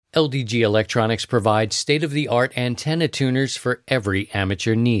LDG Electronics provides state-of-the-art antenna tuners for every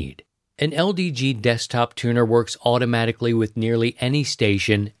amateur need. An LDG desktop tuner works automatically with nearly any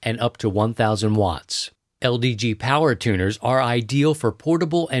station and up to 1,000 watts. LDG power tuners are ideal for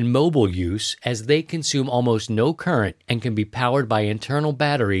portable and mobile use as they consume almost no current and can be powered by internal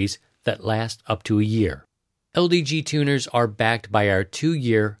batteries that last up to a year. LDG tuners are backed by our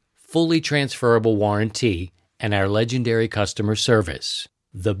 2-year, fully transferable warranty and our legendary customer service,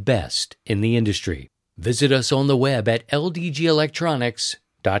 the best in the industry. Visit us on the web at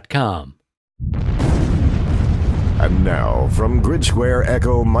ldgelectronics.com. And now, from Grid Square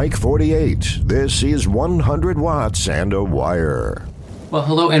Echo Mike 48, this is 100 Watts and a Wire. Well,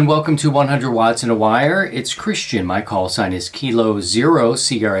 hello and welcome to 100 Watts and a Wire. It's Christian. My call sign is Kilo Zero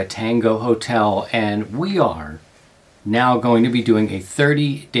Sierra Tango Hotel, and we are now going to be doing a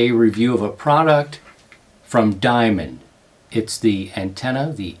 30-day review of a product from Diamond. It's the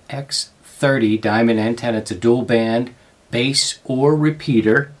antenna, the X30 Diamond antenna. It's a dual band base or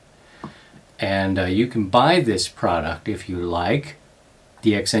repeater. And you can buy this product if you like.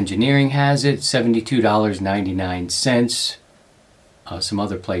 DX Engineering has it, $72.99. Some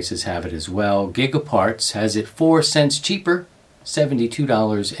other places have it as well. Gigaparts has it 4 cents cheaper,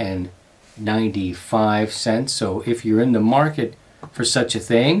 $72.95. So if you're in the market for such a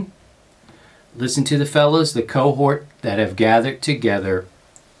thing, listen to the fellas, the cohort that have gathered together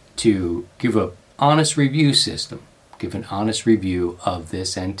to give an honest review system, give an honest review of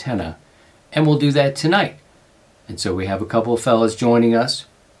this antenna. And we'll do that tonight. And so we have a couple of fellas joining us.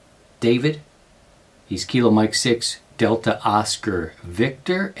 David, he's Kilo Mike 6, Delta Oscar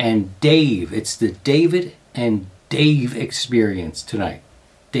Victor, and Dave. It's the David and Dave experience tonight.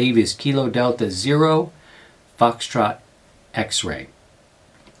 Dave is Kilo Delta Zero, Foxtrot X-Ray.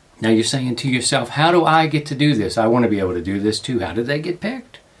 Now you're saying to yourself, how do I get to do this? I want to be able to do this too. How did they get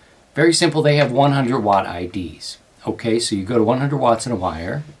picked? Very simple. They have 100 watt IDs. Okay, so you go to 100 Watts and a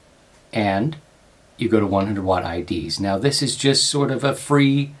Wire, and you go to 100 watt IDs. Now this is just sort of a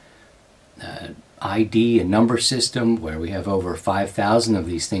free ID and number system where we have over 5,000 of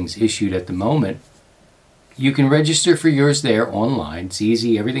these things issued at the moment. You can register for yours there online. It's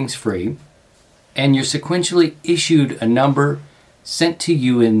easy, everything's free. And you're sequentially issued a number sent to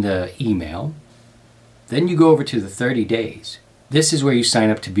you in the email. Then you go over to the 30 days. This is where you sign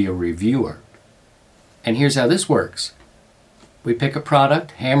up to be a reviewer. And here's how this works. We pick a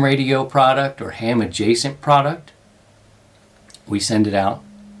product, ham radio product or ham adjacent product. We send it out,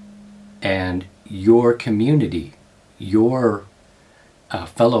 and your community, your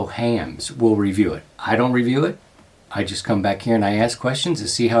fellow hams will review it. I don't review it. I just come back here and I ask questions to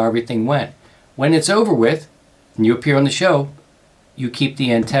see how everything went. When it's over with, and you appear on the show, you keep the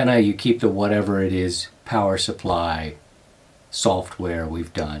antenna, you keep the whatever it is, power supply, software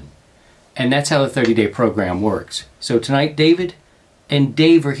we've done. And that's how the 30-day program works. So tonight, David and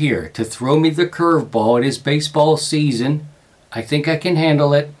Dave are here to throw me the curveball. It is baseball season. I think I can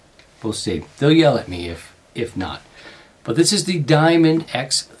handle it. We'll see. They'll yell at me if not. But this is the Diamond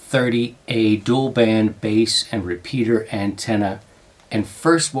X30A dual band base and repeater antenna. And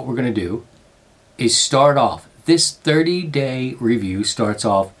first what we're going to do is start off. This 30-day review starts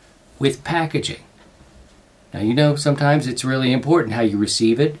off with packaging. Now, you know, sometimes it's really important how you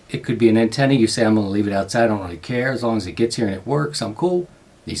receive it. It could be an antenna. You say, I'm going to leave it outside. I don't really care. As long as it gets here and it works, I'm cool.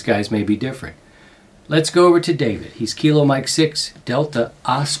 These guys may be different. Let's go over to David. He's Kilo Mike 6, Delta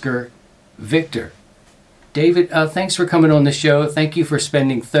Oscar Victor. David, thanks for coming on the show. Thank you for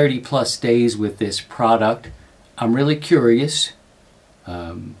spending 30-plus days with this product. I'm really curious.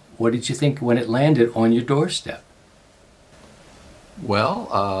 What did you think when it landed on your doorstep?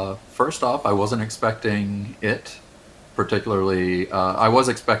 Well, first off, I wasn't expecting it particularly. I was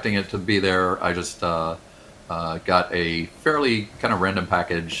expecting it to be there. I just got a fairly kind of random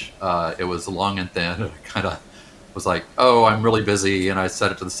package. It was long and thin. It kind of was like, oh, I'm really busy, and I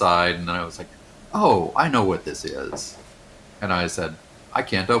set it to the side, and then I was like, oh, I know what this is. And I said, I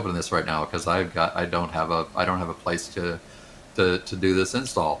can't open this right now because I don't have a place to do this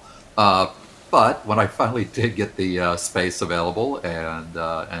install. But when I finally did get the space available and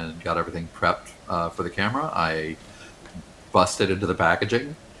got everything prepped for the camera, I busted into the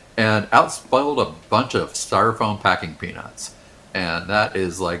packaging and outspilled a bunch of styrofoam packing peanuts. And that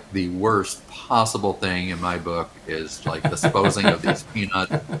is like the worst possible thing in my book, is like disposing of these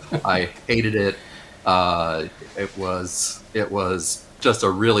peanuts. I hated it. It was just a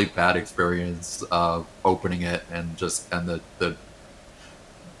really bad experience of opening it and the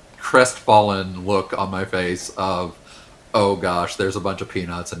crestfallen look on my face of, oh gosh, there's a bunch of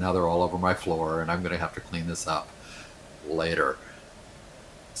peanuts and now they're all over my floor and I'm going to have to clean this up later.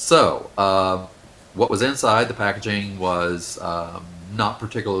 What was inside the packaging was not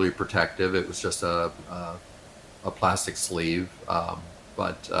particularly protective. It was just a plastic sleeve,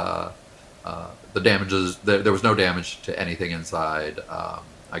 but the damages there was no damage to anything inside.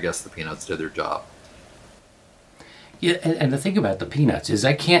 I guess the peanuts did their job. Yeah, and the thing about the peanuts is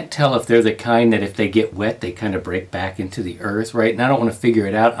I can't tell if they're the kind that if they get wet, they kind of break back into the earth, right? And I don't want to figure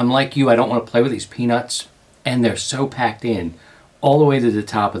it out. I'm like you, I don't want to play with these peanuts, and they're so packed in all the way to the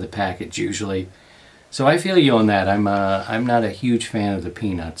top of the package usually. So I feel you on that. I'm not a huge fan of the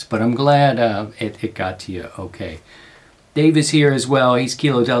peanuts, but I'm glad it got to you okay. Dave is here as well. He's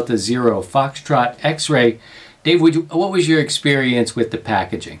Kilo Delta Zero Foxtrot X-Ray. Dave, what was your experience with the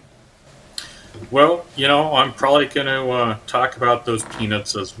packaging? Well, I'm probably going to talk about those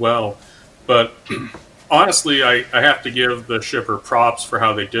peanuts as well. But honestly, I have to give the shipper props for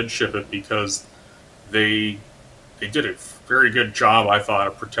how they did ship it, because they did a very good job, I thought,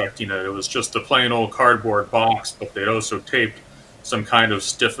 of protecting it. It was just a plain old cardboard box, but they'd also taped some kind of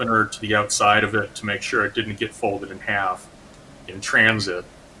stiffener to the outside of it to make sure it didn't get folded in half in transit.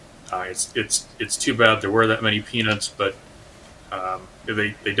 It's too bad there were that many peanuts, but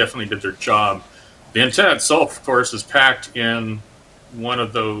they definitely did their job. The antenna itself, of course, is packed in one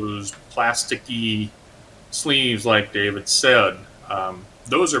of those plasticky sleeves, like David said.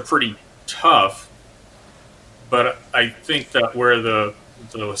 Those are pretty tough, but I think that where the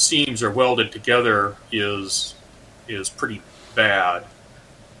seams are welded together is pretty bad.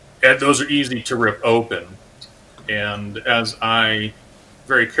 And those are easy to rip open. And as I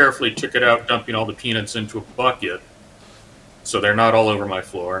very carefully took it out, dumping all the peanuts into a bucket, so they're not all over my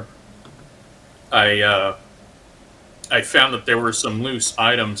floor, I found that there were some loose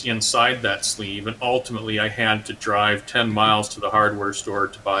items inside that sleeve, and ultimately I had to drive 10 miles to the hardware store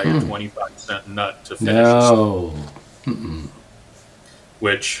to buy a 25-cent nut to finish No.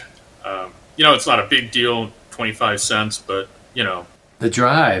 which, it's not a big deal, 25 cents, but, The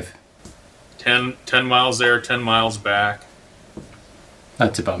drive. 10 miles there, 10 miles back.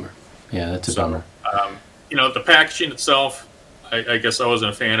 That's a bummer. Yeah, that's a bummer. The packaging itself, I guess I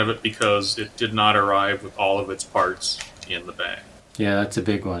wasn't a fan of it because it did not arrive with all of its parts in the bag. Yeah, that's a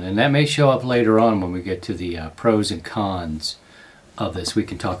big one. And that may show up later on when we get to the pros and cons of this. We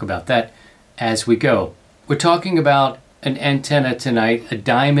can talk about that as we go. We're talking about an antenna tonight, a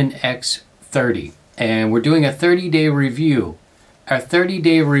Diamond X30. And we're doing a 30-day review. Our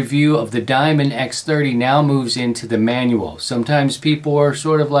 30-day review of the Diamond X30 now moves into the manual. Sometimes people are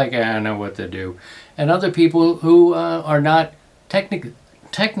sort of like, I don't know what to do. And other people who are not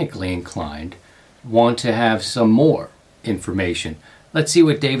technically inclined want to have some more information. Let's see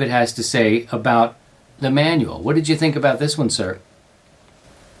what David has to say about the manual. What did you think about this one, sir?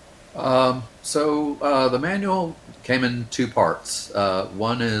 The manual came in two parts.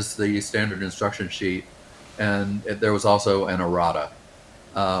 One is the standard instruction sheet, and there was also an errata.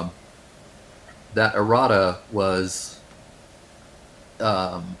 That errata was,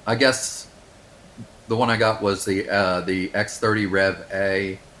 I guess, the one I got was the X30 Rev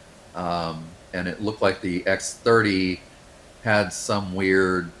A, and it looked like the X30 had some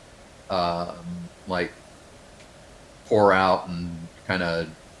weird, like, pour out and kind of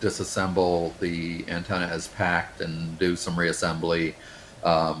disassemble the antenna as packed and do some reassembly.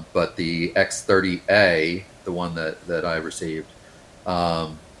 But the X30A, the one that I received,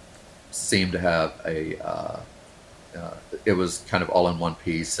 seemed to have it was kind of all in one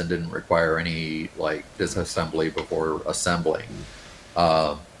piece and didn't require any like disassembly before assembling.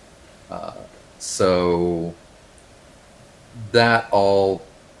 So that all,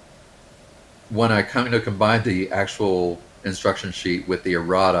 when I kind of combined the actual instruction sheet with the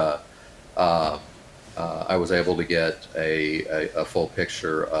errata, I was able to get a full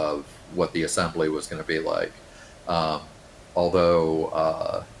picture of what the assembly was going to be like.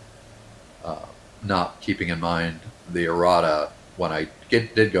 Although not keeping in mind the errata, when I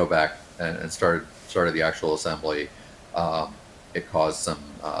did go back and started the actual assembly, it caused some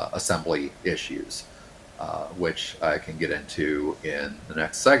assembly issues, which I can get into in the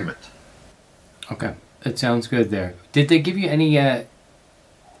next segment. Okay, that sounds good there. Did they give you any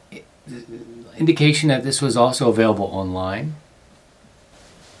indication that this was also available online?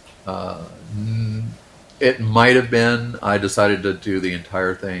 It might have been. I decided to do the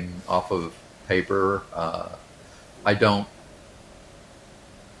entire thing off of paper.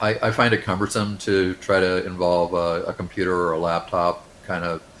 I find it cumbersome to try to involve a computer or a laptop kind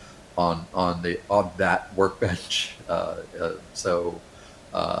of on that workbench. So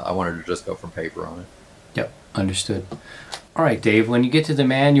I wanted to just go from paper on it. Yep. Understood. All right, Dave, when you get to the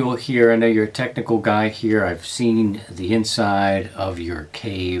manual here, I know you're a technical guy here. I've seen the inside of your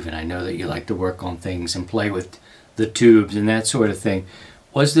cave, and I know that you like to work on things and play with the tubes and that sort of thing.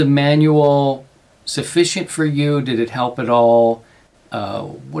 Was the manual sufficient for you? Did it help at all?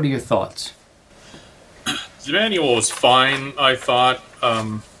 What are your thoughts? The manual was fine, I thought.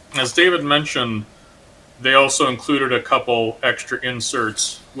 As David mentioned, they also included a couple extra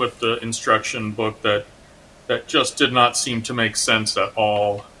inserts with the instruction book that just did not seem to make sense at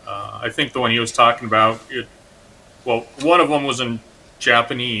all. I think the one he was talking about, one of them was in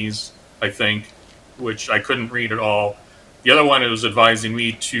Japanese, I think, which I couldn't read at all. The other one, it was advising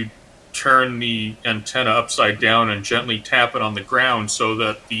me to turn the antenna upside down and gently tap it on the ground so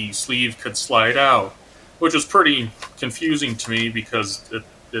that the sleeve could slide out, which was pretty confusing to me because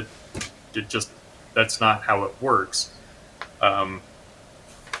it just, that's not how it works.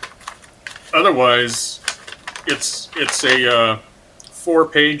 Otherwise, it's a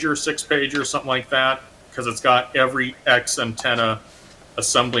 4-pager, 6-pager, something like that, because it's got every X antenna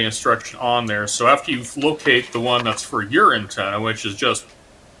assembly instruction on there. So after you locate the one that's for your antenna, which is just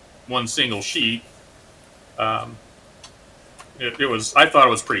one single sheet, I thought it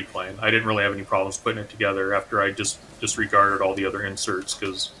was pretty plain. I didn't really have any problems putting it together after I just disregarded all the other inserts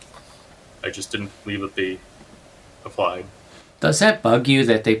because I just didn't believe that they applied. Does that bug you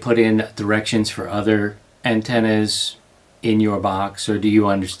that they put in directions for other antennas in your box, or do you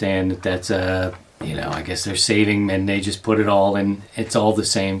understand that that's I guess they're saving and they just put it all in, it's all the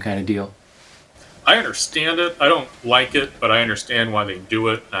same kind of deal? I understand it. I don't like it, but I understand why they do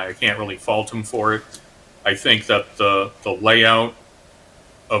it. I can't really fault them for it. I think that the layout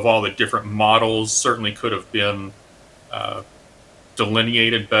of all the different models certainly could have been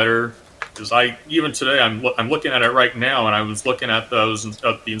delineated better. Because even today, I'm looking at it right now, and I was looking at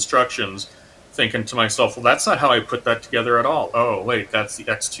the instructions, thinking to myself, well, that's not how I put that together at all. Oh, wait, that's the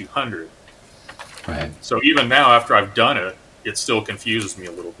X200. Right. So even now, after I've done it, it still confuses me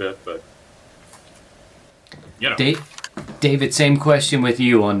a little bit, but David, same question with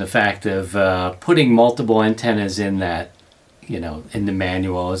you on the fact of putting multiple antennas in that, in the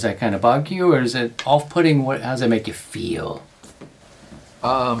manual. Does that kind of bug you, or is it off-putting? How does that make you feel?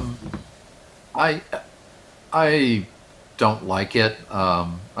 I don't like it.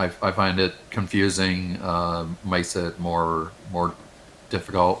 I find it confusing. Makes it more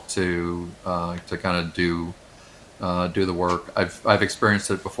difficult to kind of do the work. I've experienced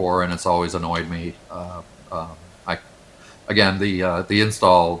it before, and it's always annoyed me. The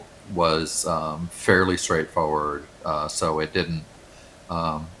install was fairly straightforward, so it didn't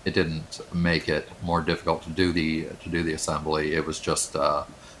make it more difficult to do the assembly. It was just an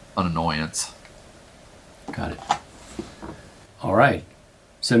annoyance. Got it. All right.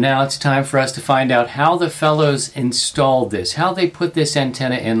 So now it's time for us to find out how the fellows installed this, how they put this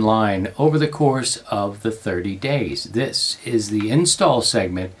antenna in line over the course of the 30 days. This is the install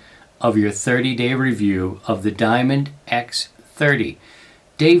segment of your 30-day review of the Diamond X30.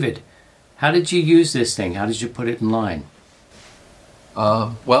 David, how did you use this thing? How did you put it in line?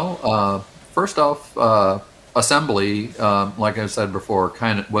 First off, assembly, like I said before,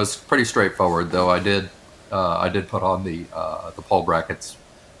 kind of was pretty straightforward. Though I did put on the pole brackets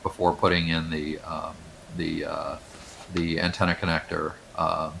before putting in the antenna connector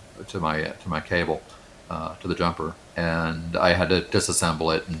to my cable to the jumper, and I had to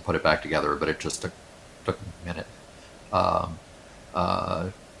disassemble it and put it back together. But it just took a minute.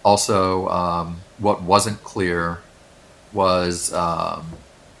 Also, what wasn't clear was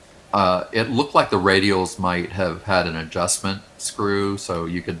it looked like the radials might have had an adjustment screw, so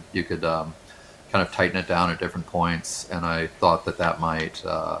you could kind of tighten it down at different points, and I thought that might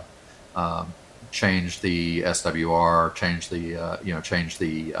change the SWR, change the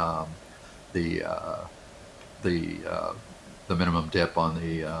minimum dip on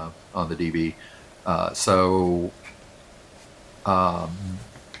the dB.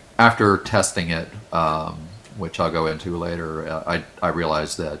 After testing it, which I'll go into later, I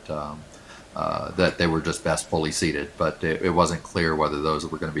realized that that they were just best fully seated, but it wasn't clear whether those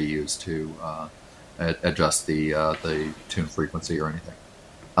were going to be used to adjust the tune frequency or anything.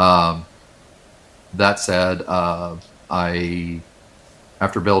 That said,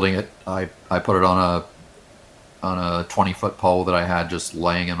 after building it, I put it on a 20-foot pole that I had just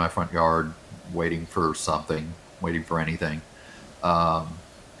laying in my front yard, waiting for anything,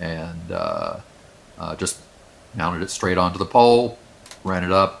 and just mounted it straight onto the pole, ran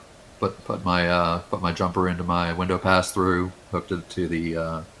it up, put my jumper into my window pass through, hooked it to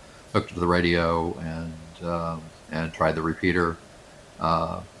the radio, and tried the repeater,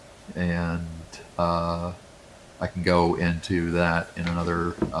 and I can go into that in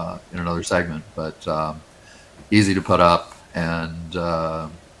another segment. But easy to put up and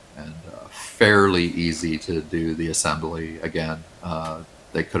fairly easy to do the assembly. Again,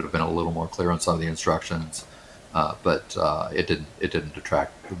 they could have been a little more clear on some of the instructions, but it didn't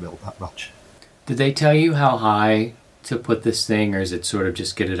detract the build that much. Did they tell you how high to put this thing, or is it sort of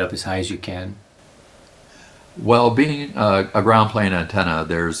just get it up as high as you can? Well, being a ground plane antenna,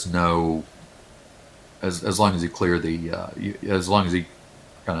 there's no, as long as you clear as long as you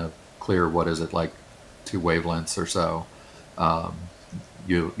kind of clear, what is it, like 2 wavelengths or so,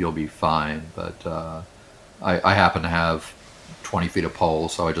 you'll be fine. But I happen to have 20 feet of pole,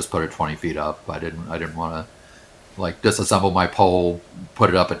 so I just put it 20 feet up. I didn't want to like disassemble my pole, put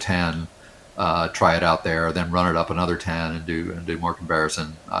it up at 10, try it out there, then run it up another 10 and do more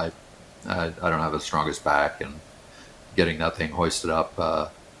comparison. I don't have the strongest back, and getting that thing hoisted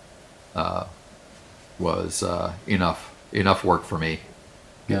up was enough work for me.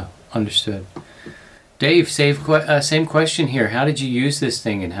 Yeah, understood. Dave, same question here. How did you use this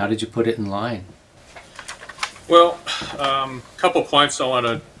thing, and how did you put it in line? Well, a couple points I want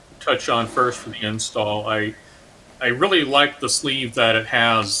to touch on first for the install. I really like the sleeve that it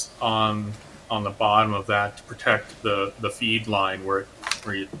has on the bottom of that to protect the feed line where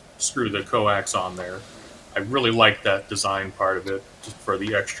you screw the coax on there. I really like that design part of it, just for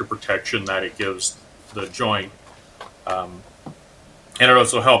the extra protection that it gives the joint. And it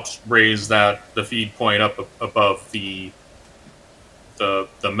also helps raise the feed point up above the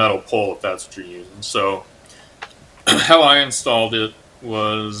metal pole, if that's what you're using. So how I installed it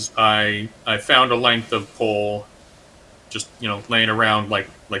was I found a length of pole, just laying around like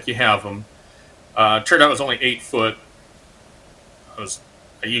you have them. Turned out it was only 8 foot.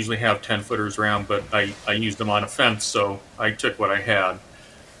 I usually have 10-footers around, but I used them on a fence, so I took what I had.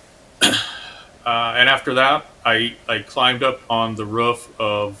 And after that, I climbed up on the roof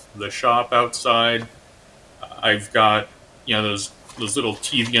of the shop outside. I've got those little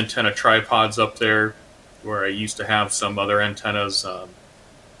TV antenna tripods up there, where I used to have some other antennas.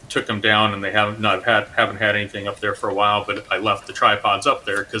 Took them down, and they haven't had anything up there for a while. But I left the tripods up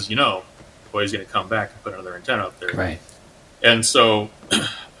there because boy's going to come back and put another antenna up there. Right. And so,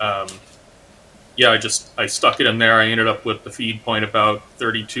 I stuck it in there. I ended up with the feed point about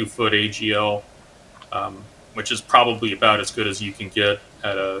 32-foot AGL, which is probably about as good as you can get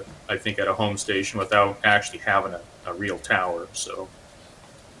at a home station without actually having a real tower. So,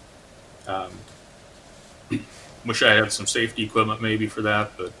 wish I had some safety equipment maybe for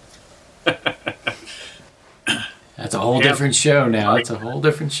that, but that's a whole different show now. It's a whole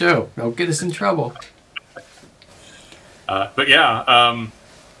different show. Don't get us in trouble. But yeah,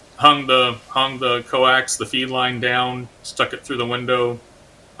 hung the coax, the feed line down, stuck it through the window,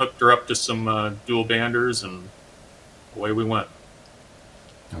 hooked her up to some dual banders, and away we went.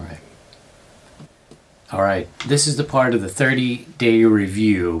 All right. This is the part of the 30-day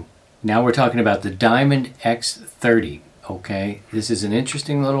review. Now we're talking about the Diamond X30. Okay, this is an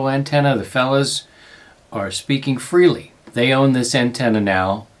interesting little antenna. The fellas are speaking freely. They own this antenna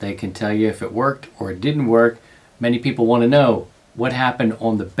now. They can tell you if it worked or it didn't work. Many people want to know what happened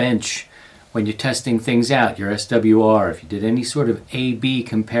on the bench when you're testing things out, your SWR, if you did any sort of A-B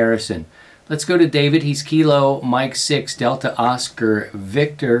comparison. Let's go to David. He's Kilo Mike 6 Delta Oscar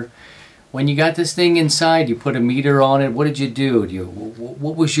Victor. When you got this thing inside, you put a meter on it. What did you do?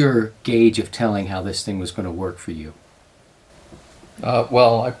 What was your gauge of telling how this thing was going to work for you?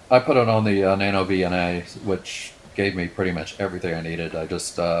 Well, I put it on the Nano VNA, which gave me pretty much everything I needed. I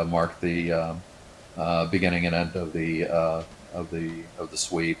just marked the beginning and end of the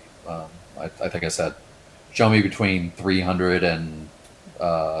sweep. I think I said, show me between 300 and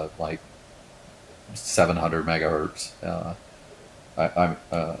like 700 megahertz.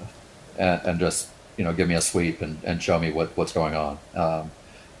 And just give me a sweep and show me what's going on.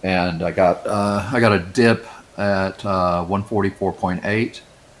 And I got a dip at 144.8,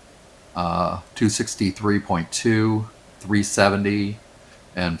 263.2, 370,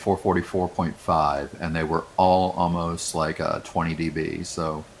 and 444.5, and they were all almost like 20 dB.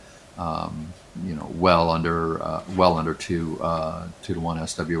 So well under 2 to 1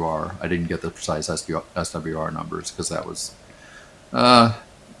 SWR. I didn't get the precise SWR numbers because that was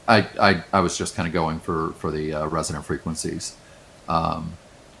I was just kind of going for the resonant frequencies.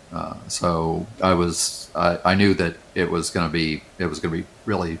 So I knew that it was going to be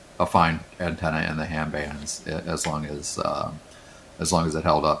really a fine antenna in the ham bands as long as it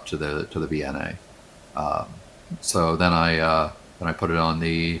held up to the VNA. So then I put it on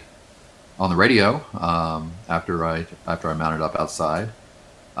the radio after I mounted up outside,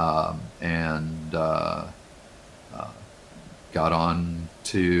 and got on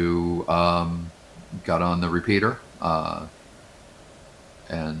the repeater,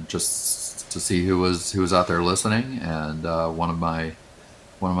 and just to see who was out there listening. And one of my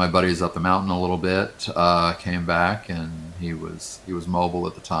buddies up the mountain a little bit came back, and he was mobile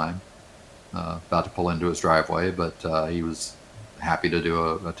at the time, about to pull into his driveway, but he was happy to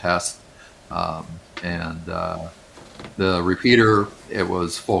do a test. And the repeater, it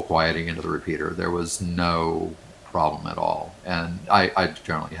was full quieting into the repeater. There was no problem at all. And I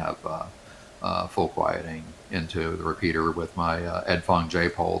generally have full quieting into the repeater with my Edfong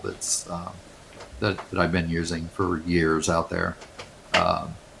J-pole that I've been using for years out there.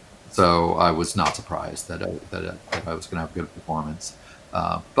 So I was not surprised that I was going to have good performance.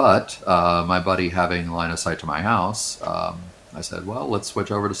 But my buddy having line of sight to my house, I said, well, let's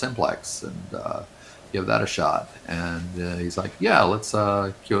switch over to Simplex and give that a shot. And he's like, yeah, let's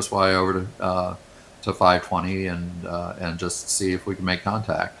QSY over to 520 and just see if we can make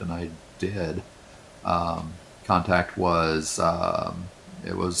contact. And I did. Contact was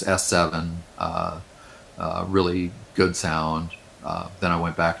it was S7, really good sound. Then I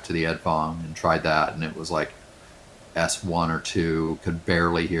went back to the Edfong and tried that, and it was like S1 or 2. Could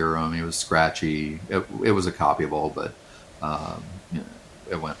barely hear him. He was scratchy. It was a copyable, but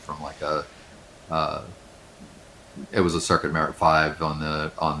it went from like it was a Circuit Merit 5 on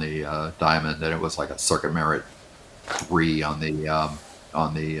the Diamond, and it was like a Circuit Merit 3 on the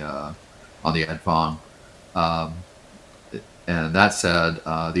Edfong. And that said,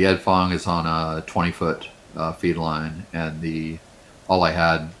 the Edfong is on a 20-foot feed line, and all I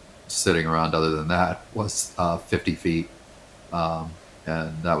had sitting around other than that was 50 feet,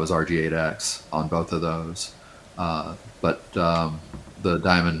 and that was RG8X on both of those. But the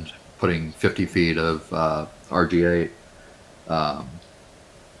Diamond putting 50 feet of RG8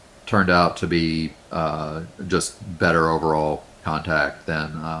 turned out to be just better overall contact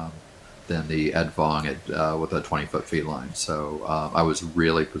than the Edfong with a 20-foot feed line. So I was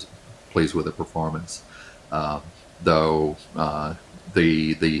really pleased with the performance, though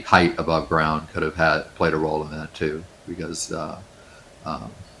the height above ground could have played a role in that too, because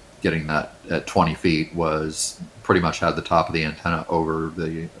getting that at 20 feet was pretty much had the top of the antenna over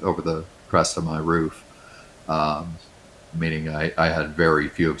the crest of my roof, meaning I had very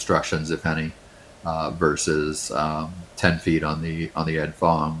few obstructions, if any, versus 10 feet on the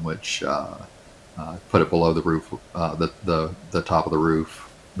Edfong, which put it below the roof, the top of the roof,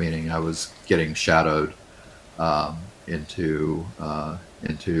 meaning I was getting shadowed into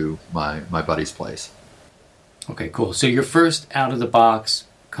my buddy's place. Okay, cool. So your first out of the box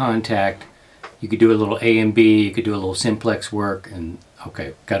contact, you could do a little A and B, you could do a little simplex work, and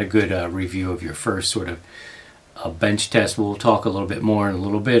okay, got a good review of your first sort of bench test. We'll talk a little bit more in a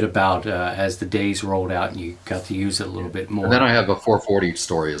little bit about as the days rolled out and you got to use it a little bit more. And then I have a 440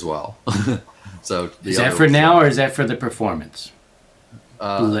 story as well. So is that for now or is that for the performance?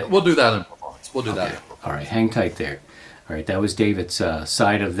 We'll do that in performance. We'll do that in performance. All right, hang tight there. All right, that was David's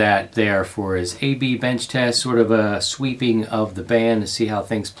side of that there for his AB bench test, sort of a sweeping of the band to see how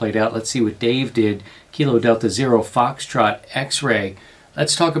things played out. Let's see what Dave did. Kilo Delta Zero Foxtrot X-Ray.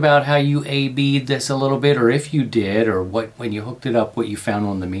 Let's talk about how you AB'd this a little bit, or if you did, or what when you hooked it up, what you found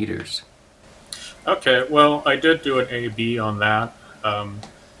on the meters. Okay, well, I did do an AB on that.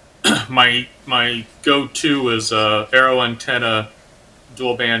 My go-to is Arrow Antenna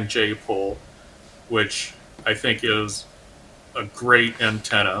dual band J-pole, which I think is a great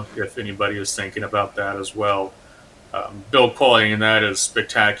antenna if anybody is thinking about that as well. Build quality in that is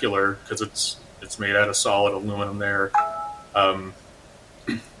spectacular because it's made out of solid aluminum there, and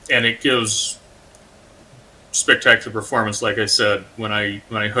it gives spectacular performance. Like I said, when I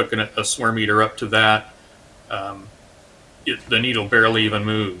hook a swear meter up to that, the needle barely even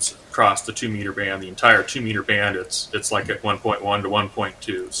moves across the 2 meter band. The entire 2 meter band, it's like at 1.1 to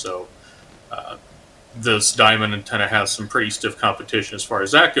 1.2. So this Diamond antenna has some pretty stiff competition as far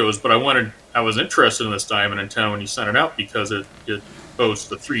as that goes. But I was interested in this Diamond antenna when you sent it out because it boasts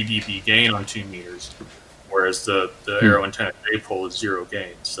the 3 dB gain on 2 meters, whereas the Arrow antenna J-pole is 0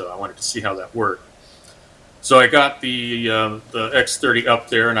 gain. So I wanted to see how that worked. So I got the X30 up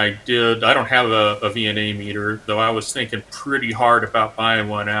there, and I don't have a VNA meter, though I was thinking pretty hard about buying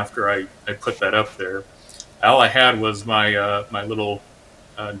one after I put that up there. All I had was my my little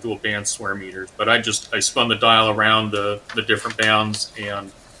dual band swear meters, but I spun the dial around the different bands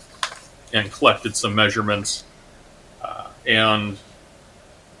and collected some measurements and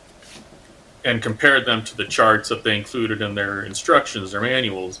compared them to the charts that they included in their instructions, their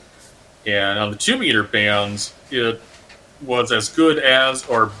manuals. And on the 2 meter bands, it was as good as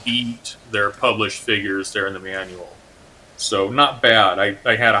or beat their published figures there in the manual. So not bad.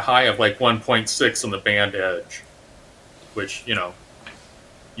 I had a high of like 1.6 on the band edge, which,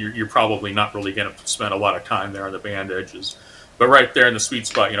 you're probably not really going to spend a lot of time there on the band edges. But right there in the sweet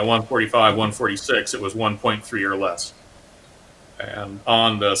spot, 145, 146, it was 1.3 or less. And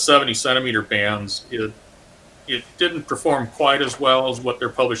on the 70 centimeter bands, it didn't perform quite as well as what their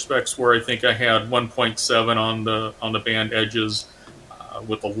published specs were. I think I had 1.7 on the band edges,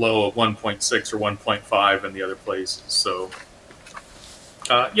 with a low of 1.6 or 1.5 in the other places. So,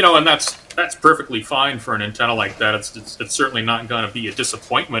 and that's perfectly fine for an antenna like that. It's certainly not going to be a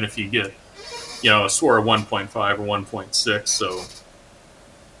disappointment if you get, a SOAR of 1.5 or 1.6. So,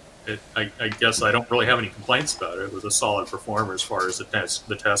 I guess I don't really have any complaints about it. It was a solid performer as far as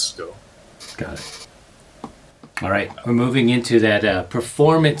the tests go. Got it. All right, we're moving into that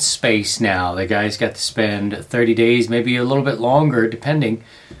performance space now. The guys got to spend 30 days, maybe a little bit longer, depending,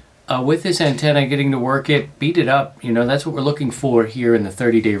 with this antenna, getting to work it, beat it up. That's what we're looking for here in the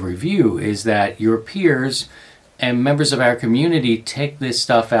 30-day review, is that your peers and members of our community take this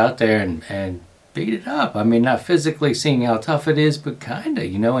stuff out there and beat it up. I mean, not physically seeing how tough it is, but kind of,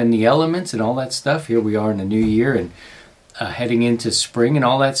 in the elements and all that stuff. Here we are in the new year, and heading into spring and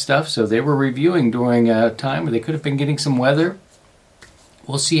all that stuff. So they were reviewing during a time where they could have been getting some weather.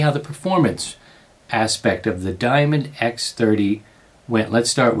 We'll see how the performance aspect of the Diamond X30 went. Let's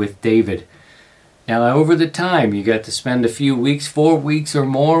start with David. Now, over the time, you got to spend a few weeks, 4 weeks or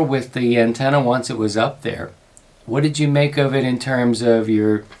more with the antenna once it was up there. What did you make of it in terms of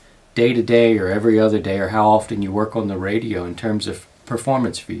your day-to-day or every other day, or how often you work on the radio in terms of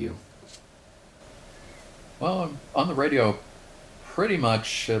performance for you? Well, on the radio pretty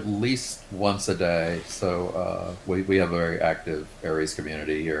much at least once a day. So we have a very active Aries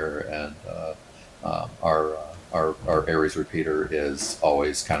community here, and our Aries repeater is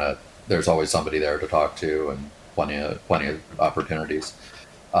always there's always somebody there to talk to, and plenty of opportunities.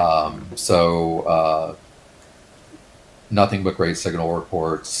 So nothing but great signal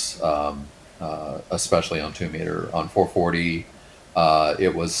reports, especially on 2 meter. On 440.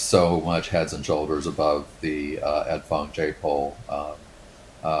 It was so much heads and shoulders above the headphone J-pole.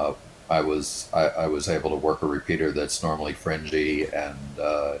 I was able to work a repeater that's normally fringy and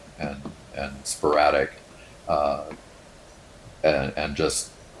sporadic, and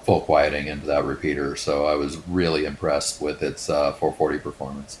just full quieting into that repeater. So I was really impressed with its 440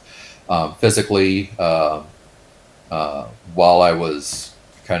 performance. Physically, while I was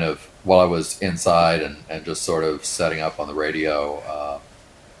inside and just sort of setting up on the radio,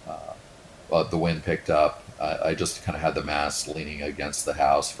 the wind picked up. I just kind of had the mast leaning against the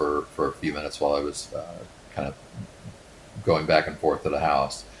house for a few minutes while I was kind of going back and forth to the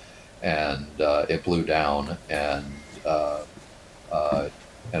house, and it blew down, and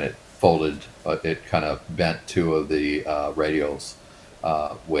it folded. It kind of bent two of the radials,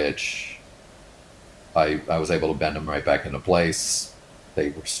 which I was able to bend them right back into place. They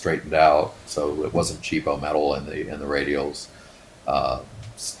were straightened out, so it wasn't cheapo metal in the radials,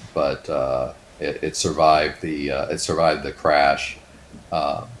 but it survived the crash.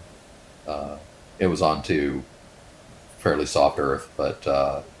 It was onto fairly soft earth, but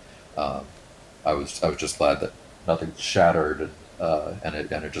I was just glad that nothing shattered, and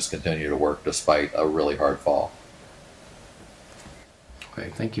it just continued to work despite a really hard fall. Okay,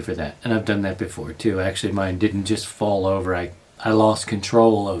 thank you for that. And I've done that before too. Actually, mine didn't just fall over. I lost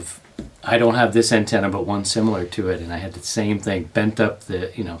control of, I don't have this antenna, but one similar to it, and I had the same thing, bent up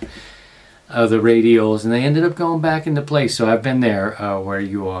the radials, and they ended up going back into place. So I've been there where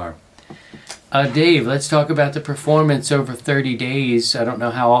you are. Dave, let's talk about the performance over 30 days. I don't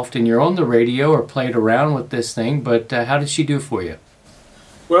know how often you're on the radio or played around with this thing, but how did she do for you?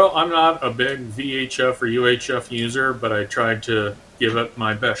 Well, I'm not a big VHF or UHF user, but I tried to give it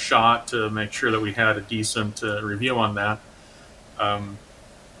my best shot to make sure that we had a decent review on that. I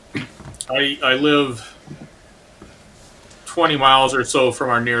live 20 miles or so from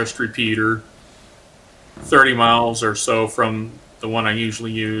our nearest repeater, 30 miles or so from the one I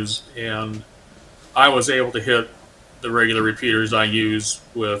usually use, and I was able to hit the regular repeaters I use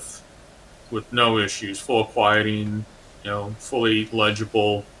with no issues, full quieting, fully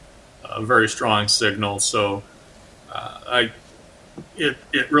legible, very strong signal. So it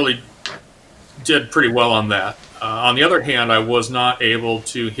really did pretty well on that. On the other hand, I was not able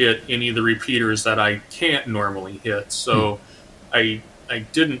to hit any of the repeaters that I can't normally hit. So I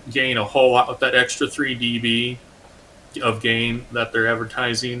didn't gain a whole lot with that extra 3 dB of gain that they're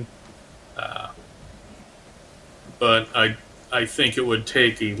advertising. But I think it would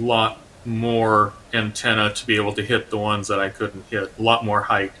take a lot more antenna to be able to hit the ones that I couldn't hit, a lot more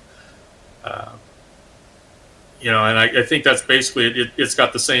height. and I think that's basically it's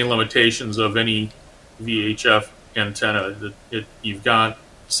got the same limitations of any VHF antenna. You've got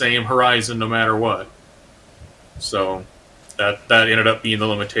same horizon no matter what. So that ended up being the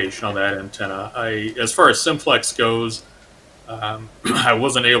limitation on that antenna. As far as simplex goes, I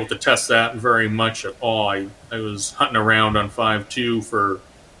wasn't able to test that very much at all. I was hunting around on 5.2 for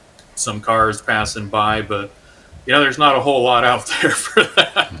some cars passing by, but there's not a whole lot out there for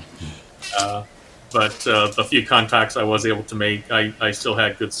that. But the few contacts I was able to make, I still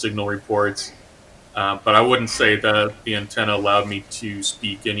had good signal reports. But I wouldn't say that the antenna allowed me to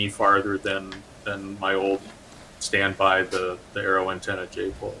speak any farther than my old standby, the Arrow antenna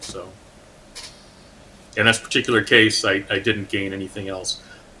J-pole. So in this particular case, I didn't gain anything else.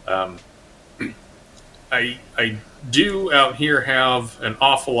 I do out here have an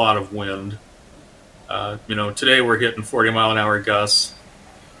awful lot of wind. Today we're hitting 40-mile-an-hour gusts.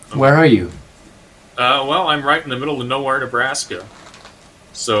 Where are you? Well, I'm right in the middle of nowhere, Nebraska.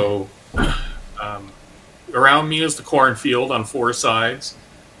 So around me is the cornfield on 4 sides,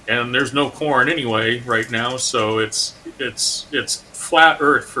 and there's no corn anyway right now. So it's flat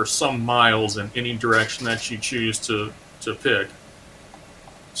earth for some miles in any direction that you choose to pick.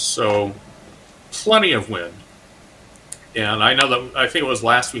 So plenty of wind. And I know that I think it was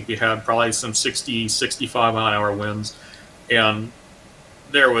last week we had probably some 60, 65-mile-an-hour winds, and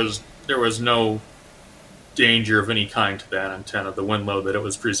there was no danger of any kind to that antenna. The wind load that it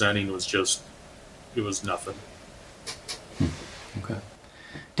was presenting was nothing. Okay.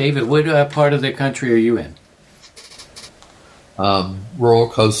 David, what part of the country are you in? Rural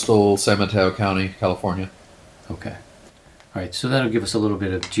coastal San Mateo County, California. Okay. All right, so that'll give us a little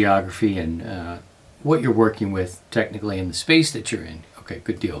bit of geography and what you're working with technically in the space that you're in. Okay,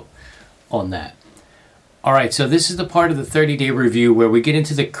 good deal on that. All right, so this is the part of the 30-day review where we get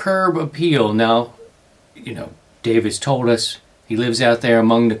into the curb appeal. Now, Dave has told us he lives out there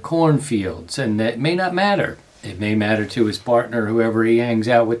among the cornfields, and that may not matter. It may matter to his partner, whoever he hangs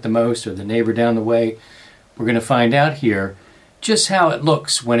out with the most, or the neighbor down the way. We're going to find out here just how it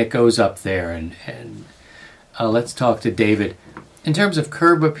looks when it goes up there. And let's talk to David. In terms of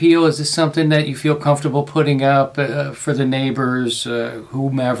curb appeal, is this something that you feel comfortable putting up for the neighbors,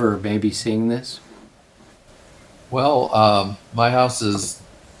 whomever may be seeing this? Well, my house is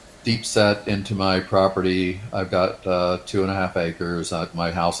deep set into my property. I've got 2.5 acres. My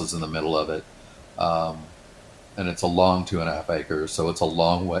house is in the middle of it. And it's a long 2.5 acres, so it's a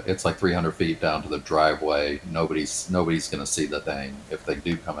long way. It's like 300 feet down to the driveway. Nobody's going to see the thing. If they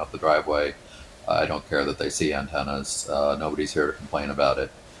do come up the driveway, I don't care that they see antennas. Nobody's here to complain about it.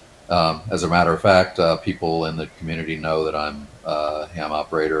 As a matter of fact, people in the community know that I'm a ham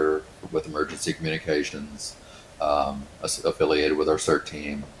operator with Emergency Communications, affiliated with our CERT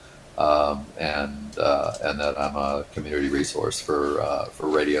team, and that I'm a community resource for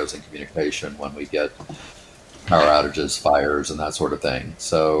radios and communication when we get power outages, fires, and that sort of thing.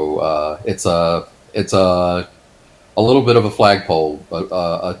 So it's a little bit of a flagpole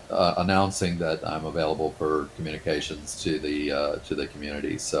announcing that I'm available for communications to the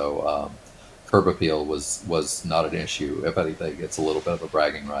community. So curb appeal was not an issue. If anything, it's a little bit of a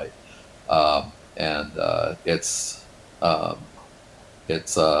bragging right, and it's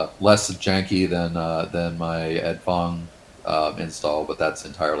less janky than my Ed Fong install, but that's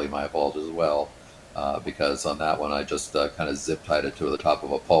entirely my fault as well. Because on that one, I just kind of zip tied it to the top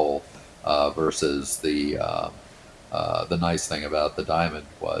of a pole, versus the nice thing about the Diamond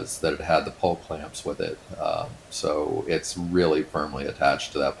was that it had the pole clamps with it. So it's really firmly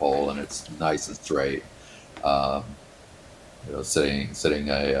attached to that pole, and it's nice and straight. Sitting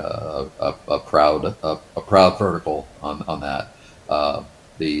a proud vertical on that.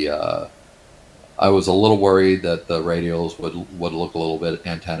 I was a little worried that the radials would look a little bit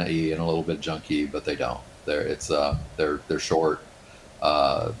antenna-y and a little bit junky, but they don't. They're short.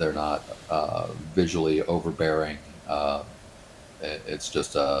 They're not visually overbearing. It's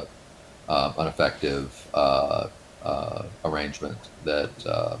just an effective arrangement.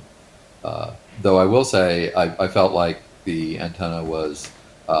 That though I will say I felt like the antenna was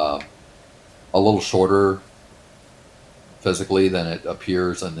a little shorter physically than it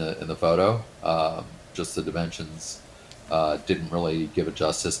appears in the photo. Just the dimensions didn't really give it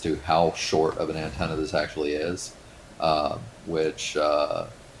justice to how short of an antenna this actually is, which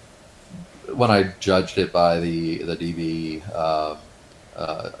when I judged it by the dB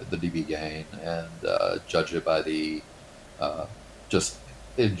gain and judged it by the just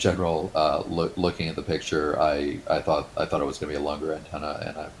in general looking at the picture, I thought it was going to be a longer antenna,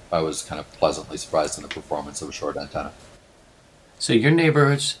 and I was kind of pleasantly surprised in the performance of a short antenna. So your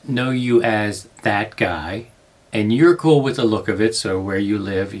neighbors know you as that guy, and you're cool with the look of it, so where you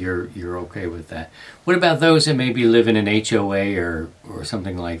live, you're okay with that. What about those that maybe live in an HOA or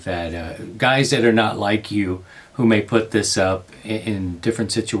something like that? Guys that are not like you, who may put this up in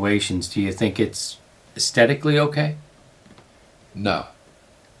different situations, do you think it's aesthetically okay? No,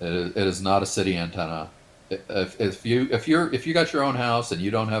 it is not a city antenna. If you got your own house and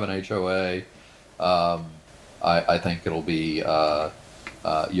you don't have an HOA, I think it'll be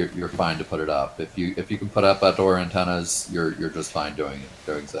you're fine to put it up. If you can put up outdoor antennas, you're just fine doing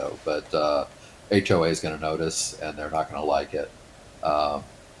so. But HOA is going to notice, and they're not going to like it.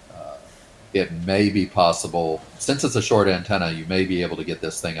 It may be possible, since it's a short antenna, you may be able to get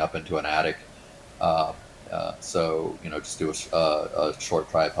this thing up into an attic. So just do a short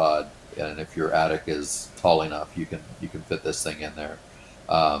tripod, and if your attic is tall enough, you can fit this thing in there.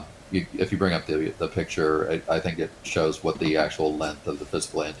 If you bring up the picture, I think it shows what the actual length of the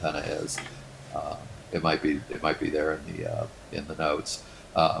physical antenna is. It might be there in the notes,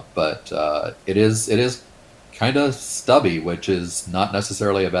 but it is kind of stubby, which is not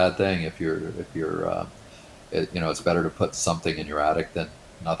necessarily a bad thing. If you're it's better to put something in your attic than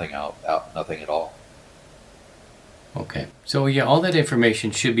nothing nothing at all. Okay, so yeah, all that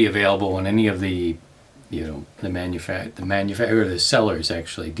information should be available on any of the the manufacturer, the sellers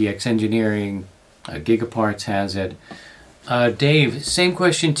actually. DX Engineering, Gigaparts has it. Dave, same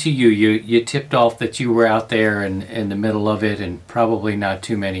question to you. You tipped off that you were out there in the middle of it, and probably not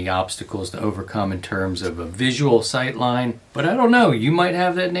too many obstacles to overcome in terms of a visual sight line. But I don't know, you might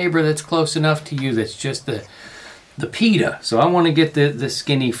have that neighbor that's close enough to you that's just the PETA. So I want to get the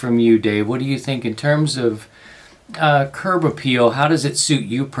skinny from you, Dave. What do you think in terms of curb appeal? How does it suit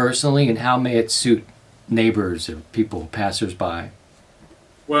you personally, and how may it suit neighbors or people, passersby?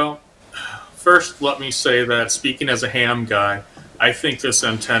 Well, first, let me say that speaking as a ham guy, I think this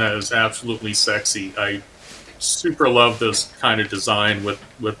antenna is absolutely sexy. I super love this kind of design with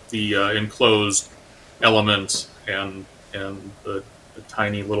the enclosed elements and the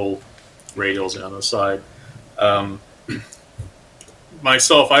tiny little radials on the side.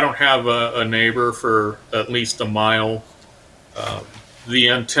 Myself, I don't have a neighbor for at least a mile. The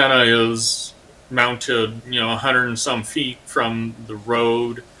antenna is mounted, 100 and some feet from the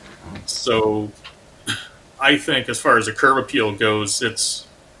road. So I think as far as the curb appeal goes,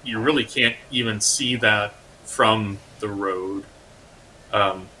 you really can't even see that from the road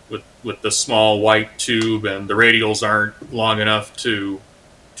with the small white tube, and the radials aren't long enough to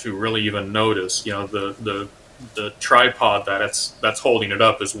really even notice. The tripod that's holding it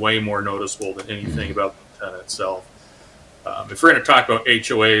up is way more noticeable than anything about the antenna itself. If we're going to talk about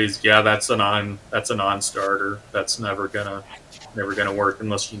HOAs, yeah, that's a non-starter. That's never gonna work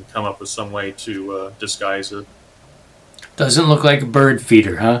unless you can come up with some way to disguise it. Doesn't look like a bird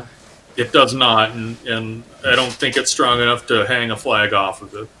feeder, huh? It does not, and I don't think it's strong enough to hang a flag off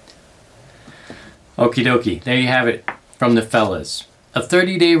of it. Okie dokie. There you have it from the fellas. A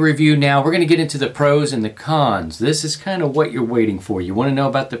 30-day review now. We're going to get into the pros and the cons. This is kind of what you're waiting for. You want to know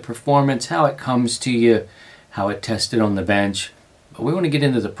about the performance, how it comes to you, how it tested on the bench. But we want to get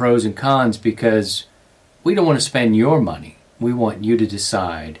into the pros and cons because we don't want to spend your money. We want you to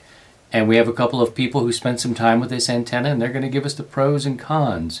decide. And we have a couple of people who spent some time with this antenna, and they're going to give us the pros and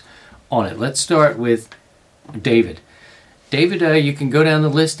cons on it. Let's start with David. David, you can go down the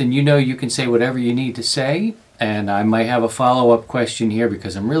list, and you can say whatever you need to say. And I might have a follow-up question here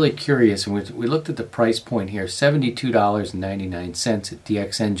because I'm really curious. And we looked at the price point here, $72.99 at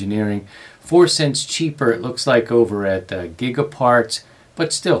DX Engineering. 4 cents cheaper, it looks like, over at Gigaparts.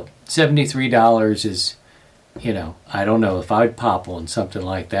 But still, $73 is, I don't know if I'd pop on something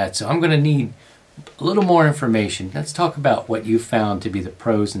like that. So I'm going to need a little more information. Let's talk about what you found to be the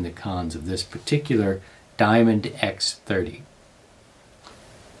pros and the cons of this particular Diamond X30.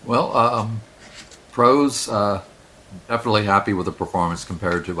 Well, pros, definitely happy with the performance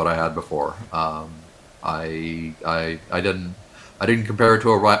compared to what I had before. I didn't compare it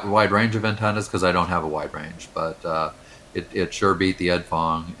to a wide range of antennas because I don't have a wide range, but it sure beat the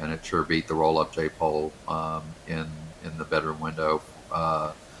Edfong, and it sure beat the roll-up J-pole in the bedroom window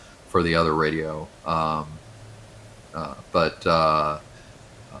for the other radio. But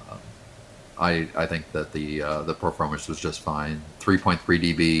I think that the performance was just fine. 3.3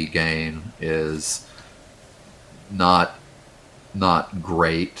 dB gain is not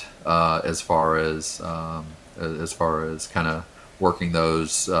great as far as kind of working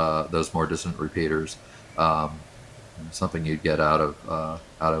those more distant repeaters. Something you'd get out of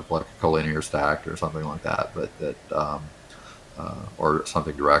like a collinear stacked or something like that, but or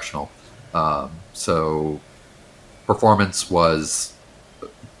something directional. So performance was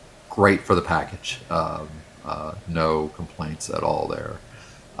great for the package. No complaints at all there.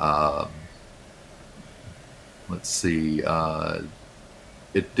 Um, let's see.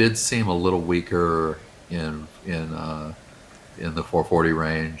 It did seem a little weaker in the 440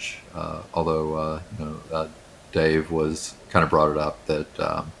 range, although Dave was kind of brought it up that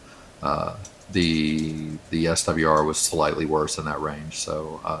the SWR was slightly worse in that range.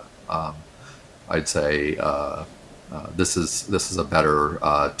 So I'd say this is a better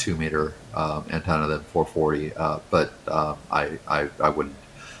 2-meter antenna than 440, but I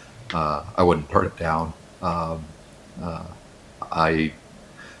wouldn't turn it down.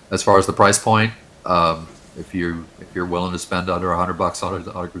 As far as the price point, if you're willing to spend under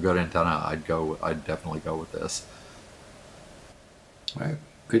 $100 on a good antenna, I'd definitely go with this. All right,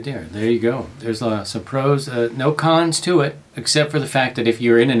 good there. There you go. There's some pros, no cons to it, except for the fact that if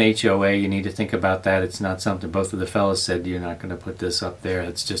you're in an HOA, you need to think about that. It's not something both of the fellas said you're not going to put this up there.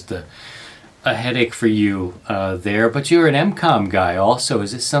 It's just a headache for you there. But you're an MCOM guy also.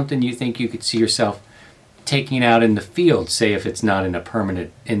 Is this something you think you could see yourself taking out in the field, say if it's not in a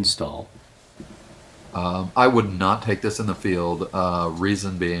permanent install? I would not take this in the field.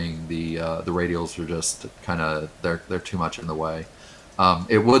 Reason being the radials are just kind of they're too much in the way.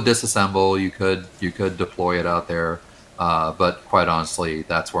 It would disassemble. You could deploy it out there, but quite honestly,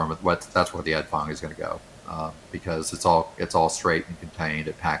 that's where the Edfong is going to go because it's all straight and contained.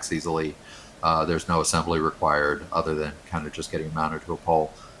 It packs easily. There's no assembly required other than kind of just getting mounted to a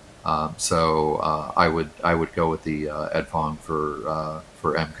pole. So I would go with the Edfong for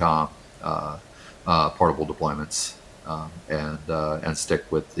MCOM portable deployments and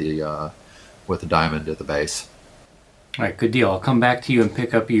stick with the Diamond at the base. All right, good deal. I'll come back to you and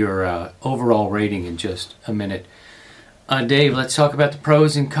pick up your overall rating in just a minute. Dave, let's talk about the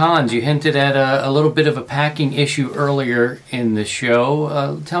pros and cons. You hinted at a little bit of a packing issue earlier in the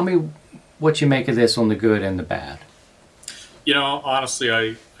show. Tell me what you make of this on the good and the bad. Honestly,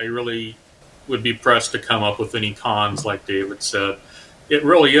 I really would be pressed to come up with any cons, like David said. It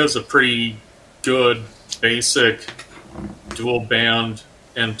really is a pretty good, basic, dual-band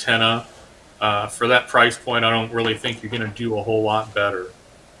antenna. For that price point, I don't really think you're going to do a whole lot better.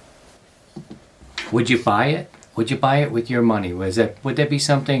 Would you buy it? Would you buy it with your money? Would that be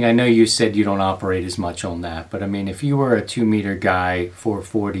something? I know you said you don't operate as much on that, but I mean, if you were a 2-meter guy,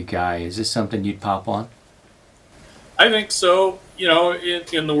 440 guy, is this something you'd pop on? I think so.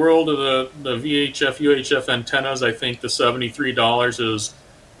 In the world of the VHF, UHF antennas, I think the $73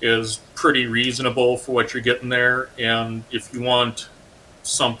 is pretty reasonable for what you're getting there. And if you want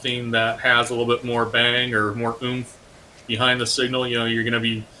something that has a little bit more bang or more oomph behind the signal, you're going to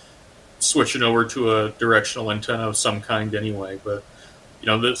be switching over to a directional antenna of some kind anyway. But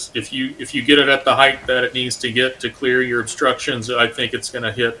this, if you get it at the height that it needs to get to clear your obstructions, I think it's going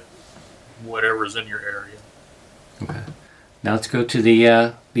to hit whatever's in your area. Okay. Now let's go to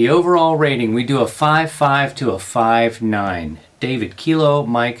the overall rating. We do a 5.5 to a 5.9. David, Kilo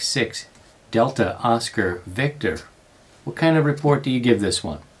Mike 6, Delta Oscar Victor. What kind of report do you give this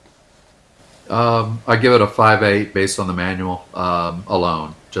one? I give it a 5.8 based on the manual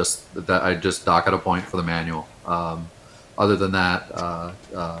alone. Just that I just dock at a point for the manual. Other than that,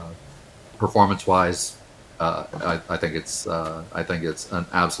 performance-wise, I think it's an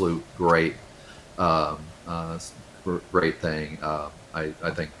absolute great thing.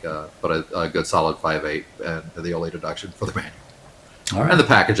 I think, but a good solid 5.8 and the only deduction for the manual. All right. And the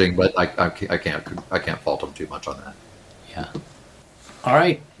packaging, but I can't fault them too much on that. Yeah. All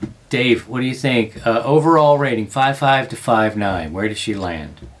right, Dave, what do you think? Overall rating, 5.5 to 5.9. Where does she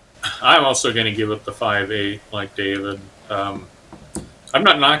land? I'm also going to give it the 5.8, like David. I'm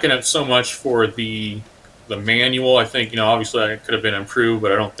not knocking it so much for the manual. I think obviously it could have been improved,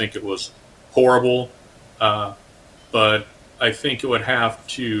 but I don't think it was horrible. But I think it would have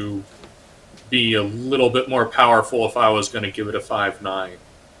to be a little bit more powerful if I was going to give it a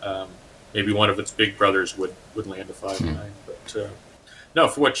 5.9. Maybe one of its big brothers would land a 5.9. But no,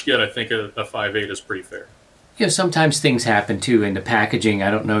 for what you get, I think a 5.8 is pretty fair. Sometimes things happen too in the packaging.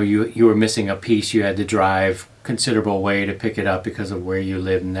 I don't know, you were missing a piece. You had to drive considerable way to pick it up because of where you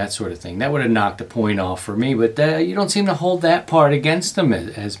live and that sort of thing. That would have knocked a point off for me, but you don't seem to hold that part against them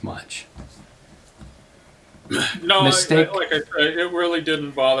as much. No, Mistake? like I said, it really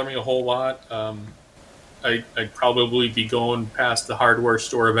didn't bother me a whole lot. I'd probably be going past the hardware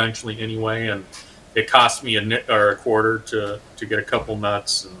store eventually anyway, and it cost me a quarter to get a couple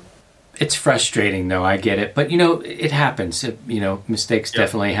nuts. And it's frustrating, though. I get it, but it happens. Mistakes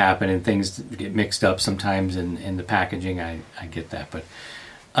definitely happen, and things get mixed up sometimes in the packaging. I get that, but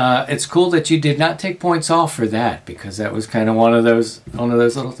it's cool that you did not take points off for that, because that was kind of one of those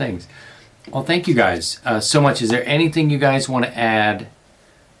little things. Well, thank you guys so much. Is there anything you guys want to add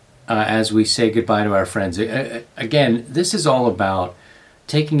as we say goodbye to our friends? Again, this is all about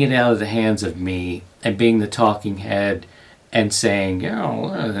taking it out of the hands of me and being the talking head and saying,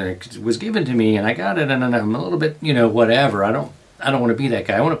 it was given to me and I got it and I'm a little bit, whatever. I don't want to be that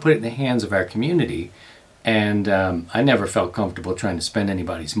guy. I want to put it in the hands of our community. And I never felt comfortable trying to spend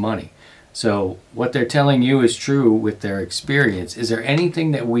anybody's money. So what they're telling you is true with their experience. Is there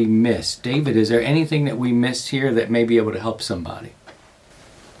anything that we missed? David, is there anything that we missed here that may be able to help somebody?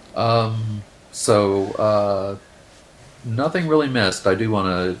 Nothing really missed. I do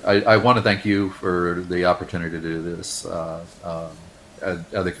want to. I want to thank you for the opportunity to do this, and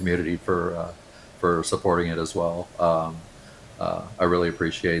the community for supporting it as well. I really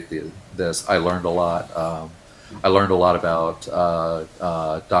appreciate this. I learned a lot. I learned a lot about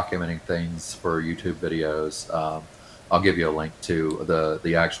documenting things for YouTube videos. I'll give you a link to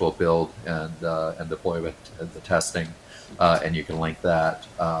the actual build and deployment and the testing, and you can link that.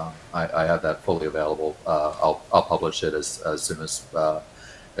 I have that fully available. I'll publish it as soon as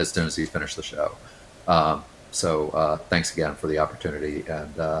you finish the show. So thanks again for the opportunity,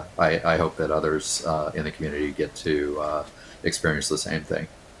 and I hope that others in the community get to experience the same thing.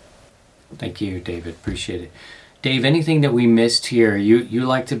 Thank you, David. Appreciate it. Dave, anything that we missed here? You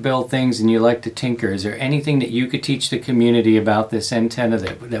like to build things and you like to tinker. Is there anything that you could teach the community about this antenna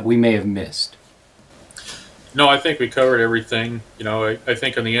that we may have missed? No, I think we covered everything. I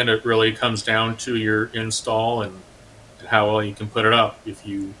think in the end it really comes down to your install and how well you can put it up. If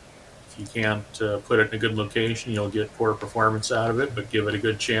you can't put it in a good location, you'll get poor performance out of it, but give it a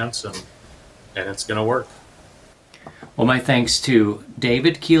good chance and it's going to work. Well, my thanks to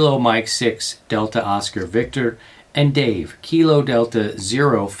David, Kilo Mike 6, Delta Oscar Victor, and Dave, Kilo Delta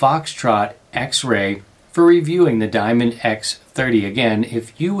 0, Foxtrot X-Ray, for reviewing the Diamond X30. Again,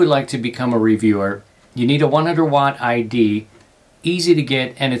 if you would like to become a reviewer, you need a 100-watt ID, easy to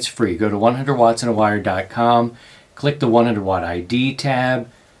get, and it's free. Go to 100wattsinawire.com, click the 100-watt ID tab.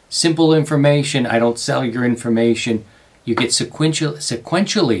 Simple information. I don't sell your information. You get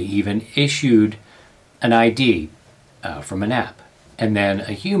sequentially even issued an ID from an app. And then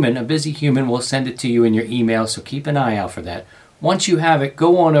a busy human, will send it to you in your email, so keep an eye out for that. Once you have it,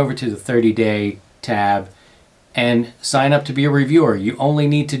 go on over to the 30-day tab and sign up to be a reviewer. You only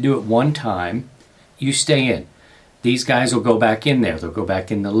need to do it one time. You stay in. These guys will go back in there. They'll go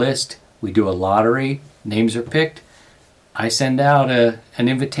back in the list. We do a lottery. Names are picked. I send out an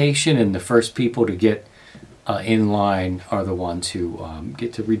invitation, and the first people to get in line are the ones who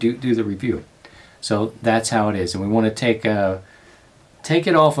get to do the review. So that's how it is. And we want to take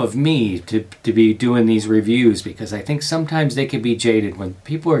it off of me to be doing these reviews, because I think sometimes they can be jaded. When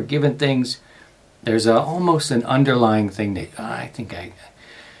people are given things, there's almost an underlying thing that I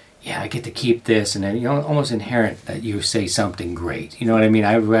get to keep this, and then almost inherent that you say something great. You know what I mean?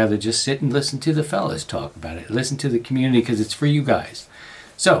 I would rather just sit and listen to the fellas talk about it, listen to the community, because it's for you guys.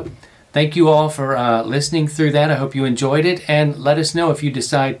 So thank you all for listening through that. I hope you enjoyed it, and let us know if you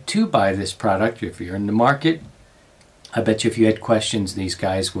decide to buy this product. If you're in the market, I bet you if you had questions, these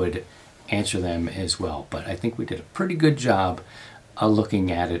guys would answer them as well. But I think we did a pretty good job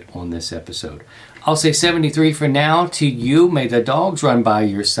looking at it on this episode. I'll say 73 for now. To you, may the dogs run by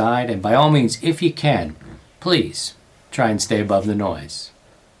your side, and by all means, if you can, please try and stay above the noise.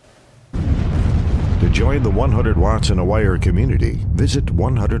 To join the 100 Watts in a Wire community, visit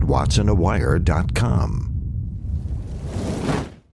 100wattsinawire.com.